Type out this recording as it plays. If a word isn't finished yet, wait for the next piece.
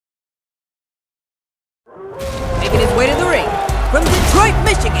Making his way to the ring, from Detroit,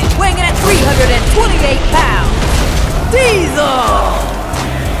 Michigan, weighing in at 328 pounds, Diesel!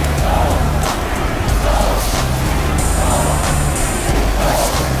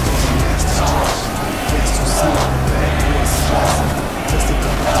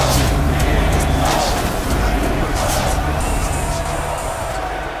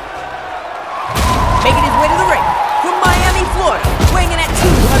 Making his way to the ring, from Miami, Florida, weighing in at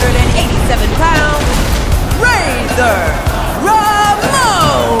 287 pounds, Ramon!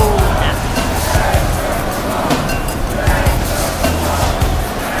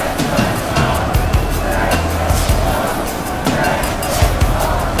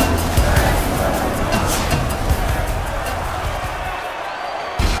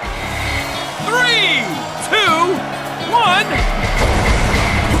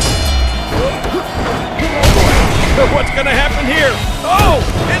 What's gonna happen here? Oh,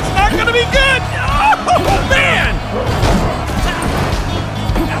 it's not gonna be good! Oh, man! Oh,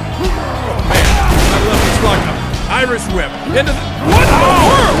 man, I love this like an Irish whip. Into the... What the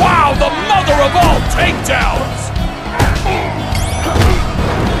world? Wow, the mother of all takedowns!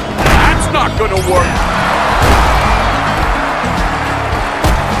 That's not gonna work.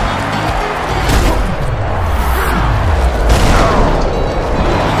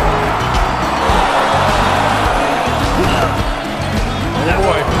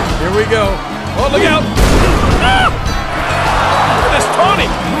 Here we go. Oh, look out! Ah! Look at this taunting.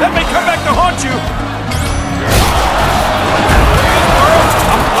 That may come back to haunt you.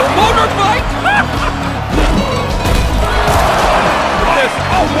 A motorbike? Look at this.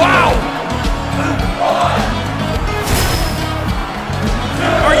 Oh, wow!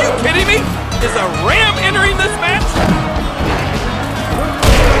 Are you kidding me? Is a Ram entering this match?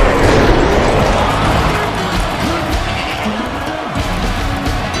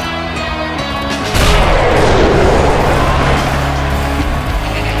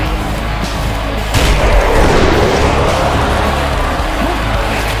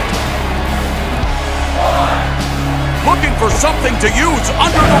 For something to use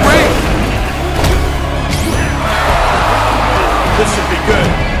under the ring. This should be good.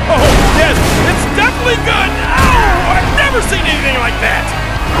 Oh, yes, it's definitely good. Oh, I've never seen anything like that.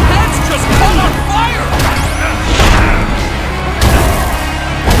 That's just caught on fire.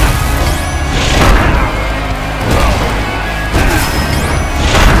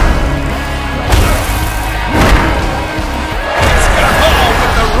 Oh,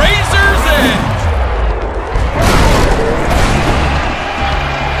 with the razor's edge.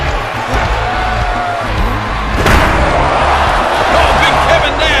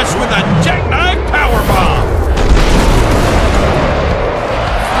 With a jackknife powerbomb.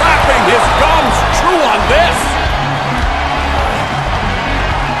 Flapping his gums true on this.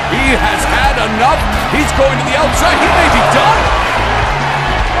 He has had enough. He's going to the outside. He may be done.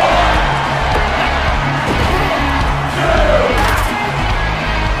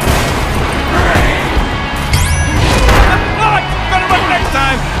 Better luck next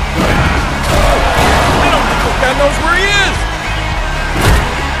time. I don't think this guy knows where he is.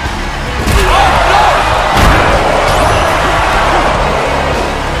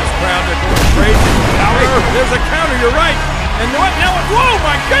 There's a counter, you're right. And what now? Whoa,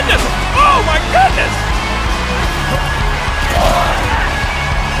 my goodness! Oh, my goodness!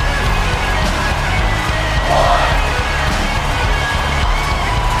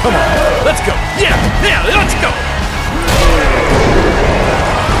 Come on, let's go. Yeah, let's go.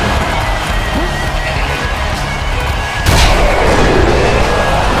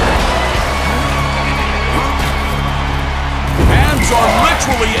 Hands are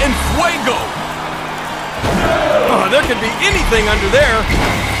literally in fuego. Oh, there could be anything under there.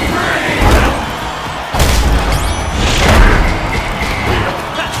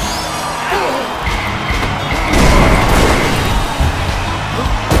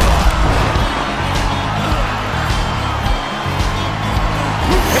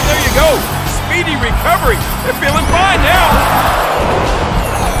 Hey, there you go. Speedy recovery. They're feeling fine now.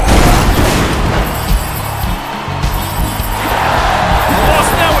 Loss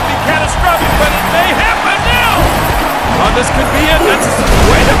now would be catastrophic, but it may happen now. Oh, this could be it.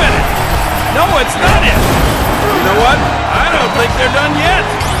 Wait a minute. No, it's not it. You know what? I don't think they're done yet.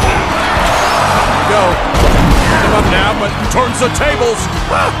 Go. Come up now, but turns the tables.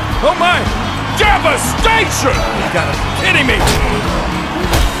 Oh, my. Devastation! You gotta be kidding me.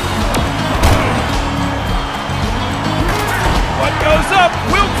 What goes up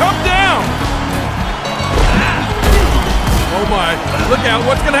will come down. Oh, my. Look out.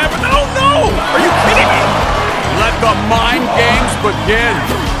 What's gonna happen? Oh, no! Are you kidding me? Let the mind games begin.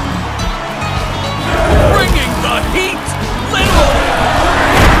 Bringing the heat, literally.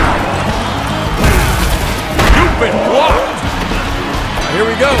 You've been blocked. Here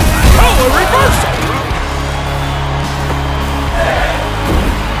we go. Oh, a reversal.